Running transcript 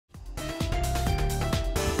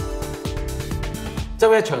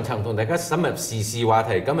周一祥同大家深入時事話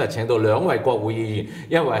題，今日請到兩位國會議員，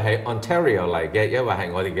一位係 Ontario 嚟嘅，一位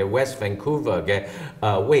係我哋嘅 West Vancouver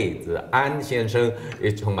嘅魏子安先生，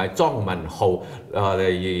同埋莊文浩，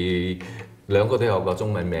兩個都有個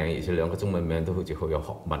中文名，而且兩個中文名都好似好有學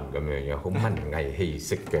問咁樣，好文藝氣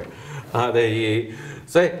息嘅。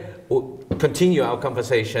所以 continue our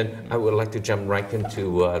conversation. I would like to jump right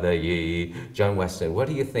into John Weston. What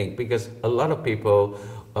do you think? Because a lot of people,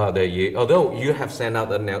 although you have sent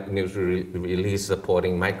out a news release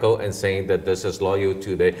supporting Michael and saying that this is loyal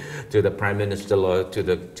to the Prime Minister, loyal to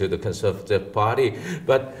the Conservative Party,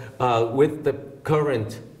 but with the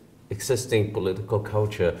current existing political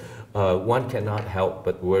culture, one cannot help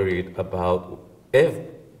but worried about if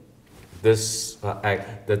this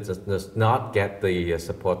act that does not get the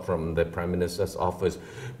support from the Prime Minister's office,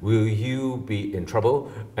 will you be in trouble?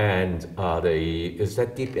 And is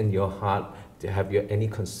that deep in your heart? Have you any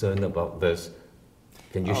concern about this?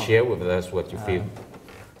 Can you share with us what you feel?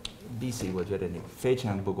 BC 我觉得你非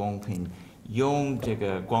常不公平，用这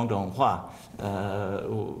个广东话，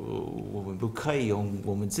我们不可以用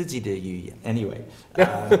我们自己的语言。Anyway,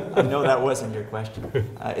 I know that wasn't your question.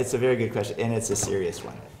 It's a very good question, and it's a serious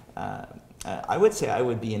one. I would say I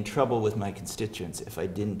would be in trouble with my constituents if I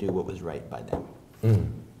didn't do what was right by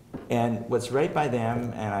them. And what's right by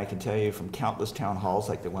them, and I can tell you from countless town halls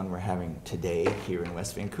like the one we're having today here in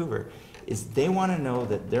West Vancouver, is they want to know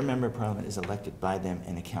that their member of parliament is elected by them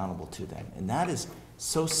and accountable to them. And that is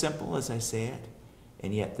so simple as I say it,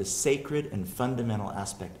 and yet the sacred and fundamental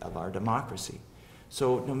aspect of our democracy.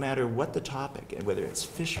 So no matter what the topic, and whether it's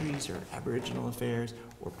fisheries or Aboriginal affairs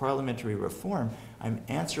or parliamentary reform, I'm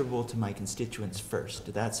answerable to my constituents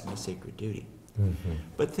first. That's my sacred duty.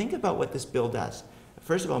 But think about what this bill does.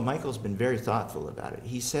 First of all, Michael's been very thoughtful about it.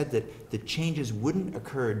 He said that the changes wouldn't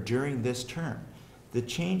occur during this term. The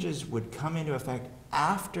changes would come into effect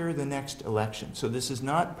after the next election. So this is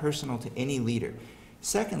not personal to any leader.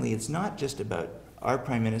 Secondly, it's not just about our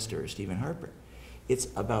Prime Minister or Stephen Harper. It's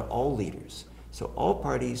about all leaders. So all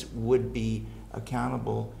parties would be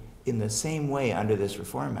accountable in the same way under this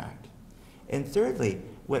Reform Act. And thirdly,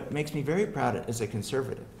 what makes me very proud as a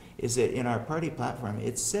conservative is that in our party platform,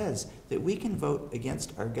 it says that we can vote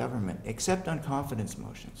against our government except on confidence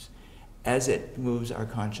motions as it moves our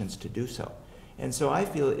conscience to do so. And so I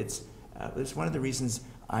feel it's one of the reasons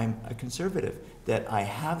I'm a conservative, that I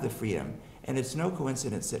have the freedom. And it's no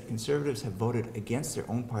coincidence that conservatives have voted against their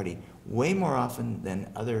own party way more often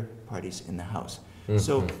than other parties in the House.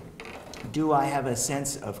 So do I have a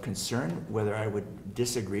sense of concern whether I would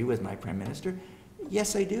disagree with my Prime Minister?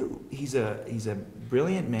 Yes, I do. He's a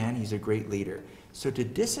brilliant man. He's a great leader. So to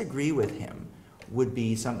disagree with him would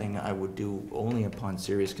be something I would do only upon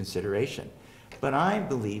serious consideration. But I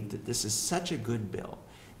believe that this is such a good bill.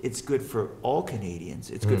 It's good for all Canadians.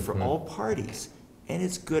 It's good for all parties. And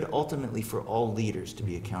it's good ultimately for all leaders to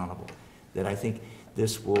be accountable. That I think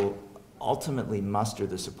this will ultimately muster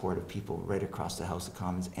the support of people right across the House of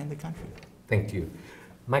Commons and the country. Thank you.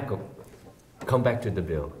 Michael, come back to the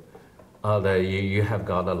bill. You have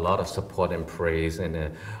got a lot of support and praise in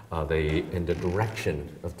the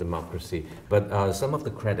direction of democracy, but some of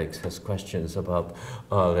the critics has questions about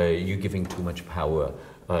you giving too much power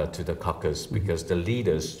to the caucus, because the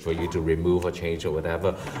leaders, for you to remove or change or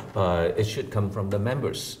whatever, it should come from the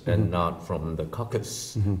members and not from the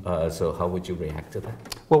caucus. So how would you react to that?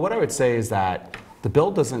 Well, what I would say is that the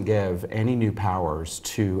bill doesn't give any new powers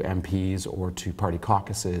to MPs or to party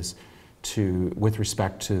caucuses with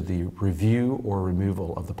respect to the review or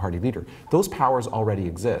removal of the party leader. Those powers already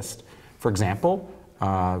exist. For example,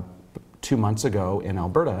 2 months ago in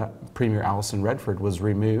Alberta, Premier Alison Redford was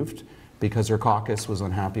removed because her caucus was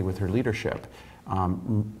unhappy with her leadership.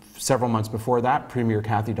 Several months before that, Premier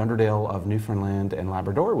Cathy Dunderdale of Newfoundland and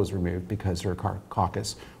Labrador was removed because her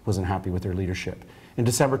caucus was unhappy with her leadership. In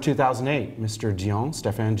December 2008, Mr. Dion,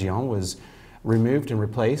 Stéphane Dion, was removed and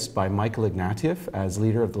replaced by Michael Ignatieff as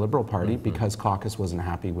leader of the Liberal Party because caucus wasn't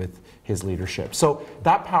happy with his leadership. So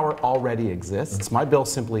that power already exists. My bill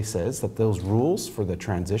simply says that those rules for the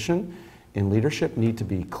transition in leadership need to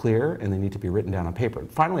be clear and they need to be written down on paper.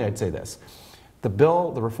 Finally, I'd say this. The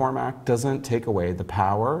bill, the Reform Act, doesn't take away the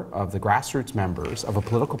power of the grassroots members of a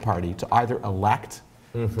political party to either elect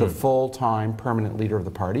the full-time permanent leader of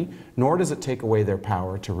the party, nor does it take away their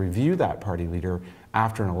power to review that party leader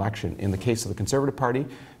after an election. In the case of the Conservative Party,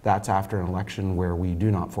 that's after an election where we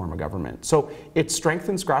do not form a government. So it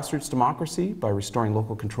strengthens grassroots democracy by restoring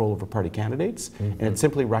local control over party candidates, and it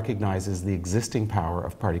simply recognizes the existing power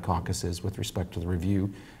of party caucuses with respect to the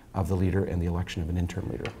review of the leader and the election of an interim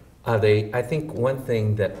leader. I think one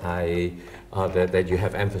thing that that you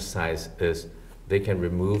have emphasized is they can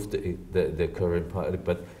remove the current party,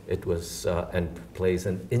 but it was and place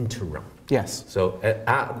an interim. Yes. So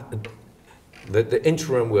the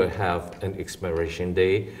interim will have an expiration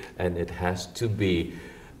date, and it has to be,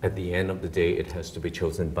 at the end of the day, it has to be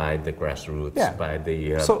chosen by the grassroots, by the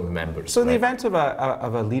members. So in the event of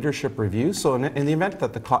a leadership review, so in the event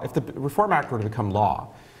that if the Reform Act were to become law,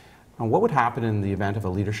 what would happen in the event of a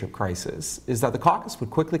leadership crisis is that the caucus would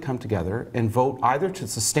quickly come together and vote either to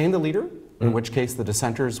sustain the leader, in which case the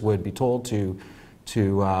dissenters would be told to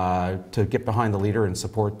get behind the leader and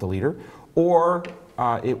support the leader, or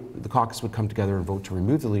the caucus would come together and vote to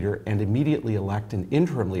remove the leader and immediately elect an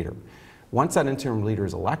interim leader. Once that interim leader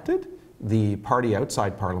is elected, the party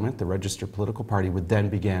outside Parliament, the registered political party, would then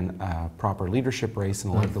begin a proper leadership race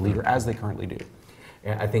and elect the leader as they currently do.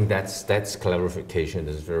 Yeah, I think that's clarification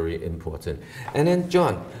is very important. And then,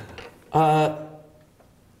 John,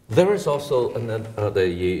 there is also another,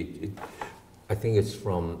 I think it's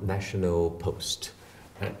from National Post.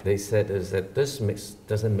 They said is that this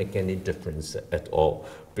doesn't make any difference at all,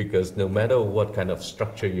 because no matter what kind of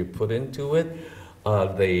structure you put into it,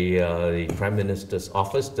 the Prime Minister's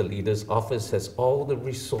office, the leader's office, has all the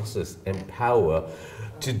resources and power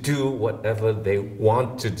to do whatever they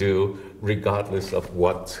want to do, regardless of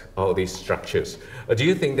what all these structures. Do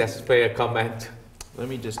you think that's a fair comment? Let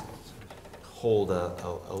me just hold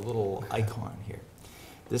a little icon here.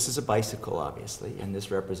 This is a bicycle, obviously, and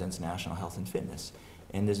this represents national health and fitness.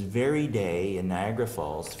 And this very day in Niagara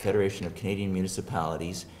Falls, the Federation of Canadian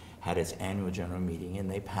Municipalities had its annual general meeting,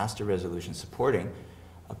 and they passed a resolution supporting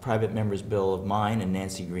a private member's bill of mine and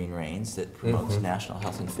Nancy Green-Rain's that promotes National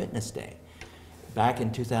Health and Fitness Day. Back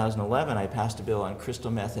in 2011, I passed a bill on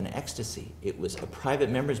crystal meth and ecstasy. It was a private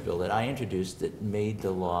member's bill that I introduced that made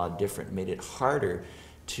the law different, made it harder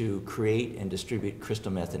to create and distribute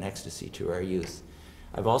crystal meth and ecstasy to our youth.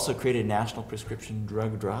 I've also created National Prescription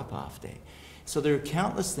Drug Drop-Off Day. So there are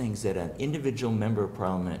countless things that an individual member of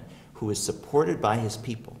Parliament who is supported by his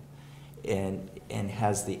people and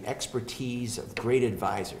has the expertise of great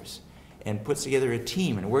advisors and puts together a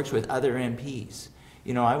team and works with other MPs.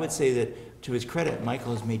 You know, I would say that to his credit,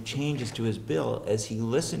 Michael has made changes to his bill as he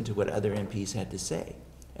listened to what other MPs had to say.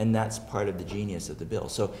 And that's part of the genius of the bill.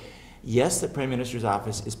 So yes, the Prime Minister's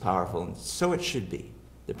office is powerful, and so it should be.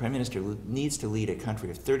 The Prime Minister needs to lead a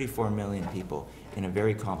country of 34 million people in a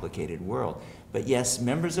very complicated world. But yes,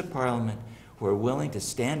 members of Parliament who are willing to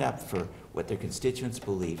stand up for what their constituents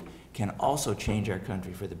believe can also change our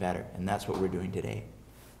country for the better, and that's what we're doing today.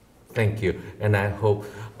 Thank you, and I hope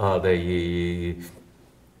the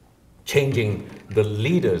changing the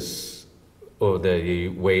leaders or the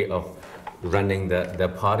way of running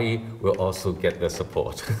the party will also get the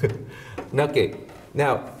support. Okay,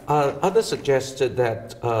 now others suggested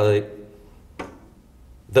that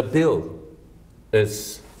the bill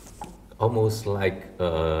is almost like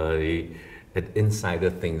an insider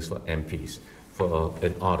things for MPs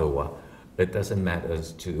in Ottawa. It doesn't matter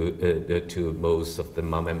to most of the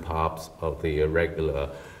mom and pops of the regular.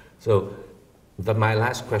 So my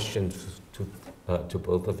last question to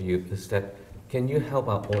both of you is that, can you help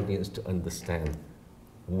our audience to understand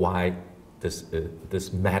why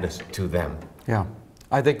this matters to them? Yeah,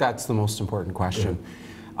 I think that's the most important question.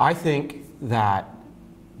 I think that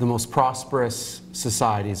the most prosperous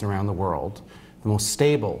societies around the world, the most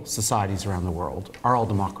stable societies around the world, are all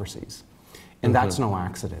democracies. And that's no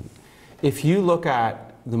accident. If you look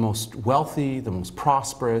at the most wealthy, the most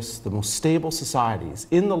prosperous, the most stable societies,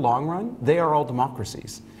 in the long run, they are all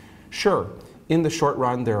democracies. Sure, in the short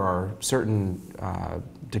run, there are certain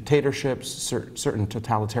dictatorships, certain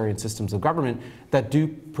totalitarian systems of government that do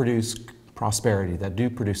produce prosperity, that do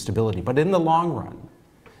produce stability. But in the long run,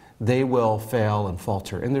 they will fail and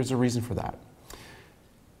falter, and there's a reason for that.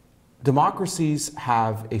 Democracies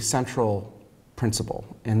have a central principle,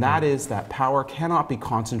 and that is that power cannot be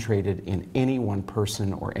concentrated in any one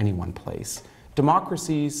person or any one place.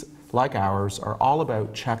 Democracies, like ours, are all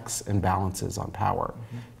about checks and balances on power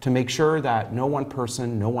to make sure that no one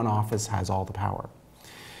person, no one office has all the power.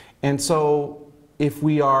 And so if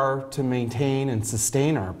we are to maintain and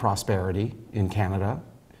sustain our prosperity in Canada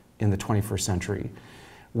in the 21st century,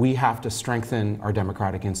 we have to strengthen our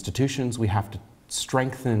democratic institutions, we have to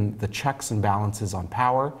strengthen the checks and balances on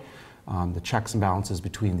power, the checks and balances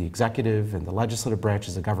between the executive and the legislative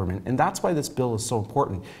branches of government. And that's why this bill is so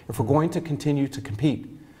important. If we're going to continue to compete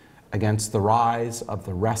against the rise of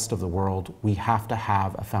the rest of the world, we have to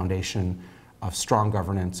have a foundation of strong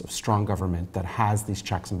governance, of strong government that has these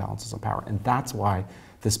checks and balances on power. And that's why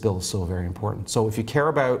this bill is so very important. So if you care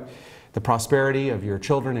about the prosperity of your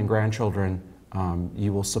children and grandchildren,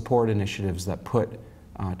 you will support initiatives that put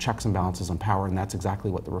checks and balances on power, and that's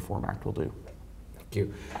exactly what the Reform Act will do. Thank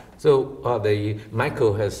you. So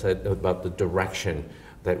Michael has said about the direction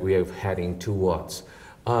that we are heading towards,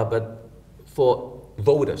 but for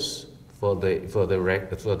voters, for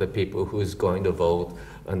the people who is going to vote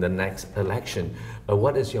in the next election,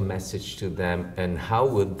 what is your message to them, and how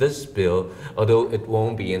would this bill, although it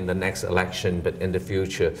won't be in the next election but in the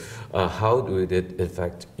future, how would it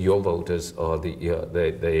affect your voters or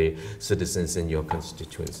the citizens in your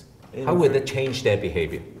constituents? How would it change their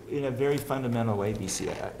behavior? In a very fundamental way, BC.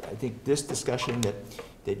 I think this discussion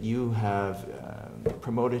that you have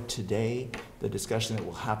promoted today, the discussion that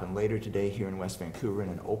will happen later today here in West Vancouver in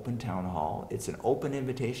an open town hall, it's an open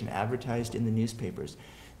invitation advertised in the newspapers.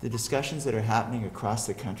 The discussions that are happening across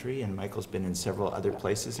the country, and Michael's been in several other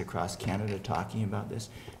places across Canada talking about this,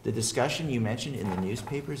 the discussion you mentioned in the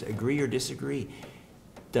newspapers, agree or disagree,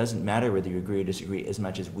 doesn't matter whether you agree or disagree, as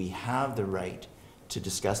much as we have the right to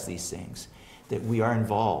discuss these things, that we are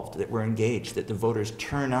involved, that we're engaged, that the voters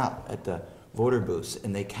turn up at the voter booths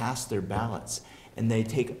and they cast their ballots and they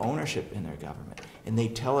take ownership in their government and they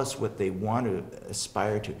tell us what they want to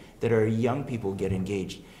aspire to, that our young people get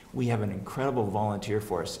engaged. We have an incredible volunteer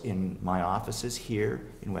force in my offices here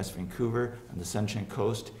in West Vancouver, on the Sunshine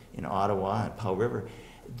Coast, in Ottawa, at Powell River.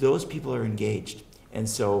 Those people are engaged. And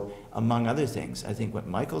so, among other things, I think what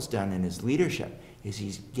Michael's done in his leadership is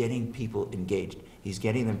he's getting people engaged. He's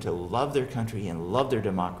getting them to love their country and love their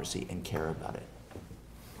democracy and care about it.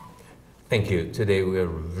 Thank you. Today we are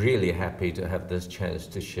really happy to have this chance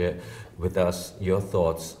to share with us your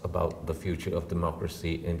thoughts about the future of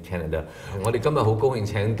democracy in Canada. 我哋今日好高興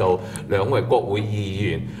請到兩位國會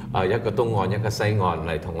議員，一個東岸一個西岸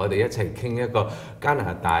嚟同我哋一齊傾一個加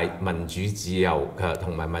拿大民主自由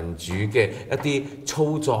同埋民主嘅一啲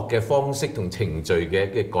操作嘅方式同程序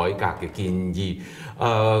嘅改革嘅建議。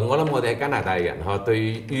我諗我哋係加拿大人對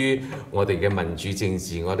於我哋嘅民主政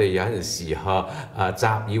治，我哋有陣時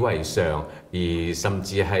習以為常，而甚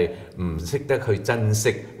至係唔識得去珍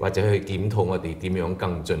惜或者去檢討我哋點樣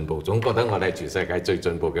更進步，總覺得我哋係全世界最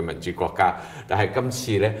進步嘅民主國家。但係今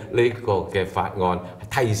次咧呢個嘅法案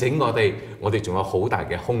提醒我哋仲有好大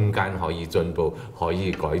嘅空間可以進步，可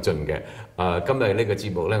以改進嘅。今日呢個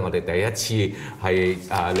節目咧，我哋第一次係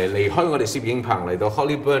離開我哋攝影棚嚟到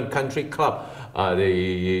Hollyburn Country Club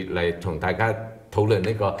嚟同大家討論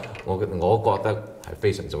呢個我覺得係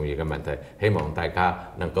非常重要嘅問題，希望大家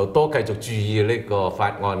能夠多繼續注意呢個法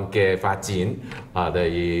案嘅發展，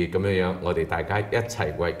咁樣我哋大家一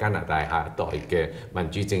齊為加拿大下一代嘅民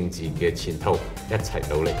主政治嘅前途一齊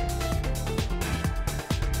努力。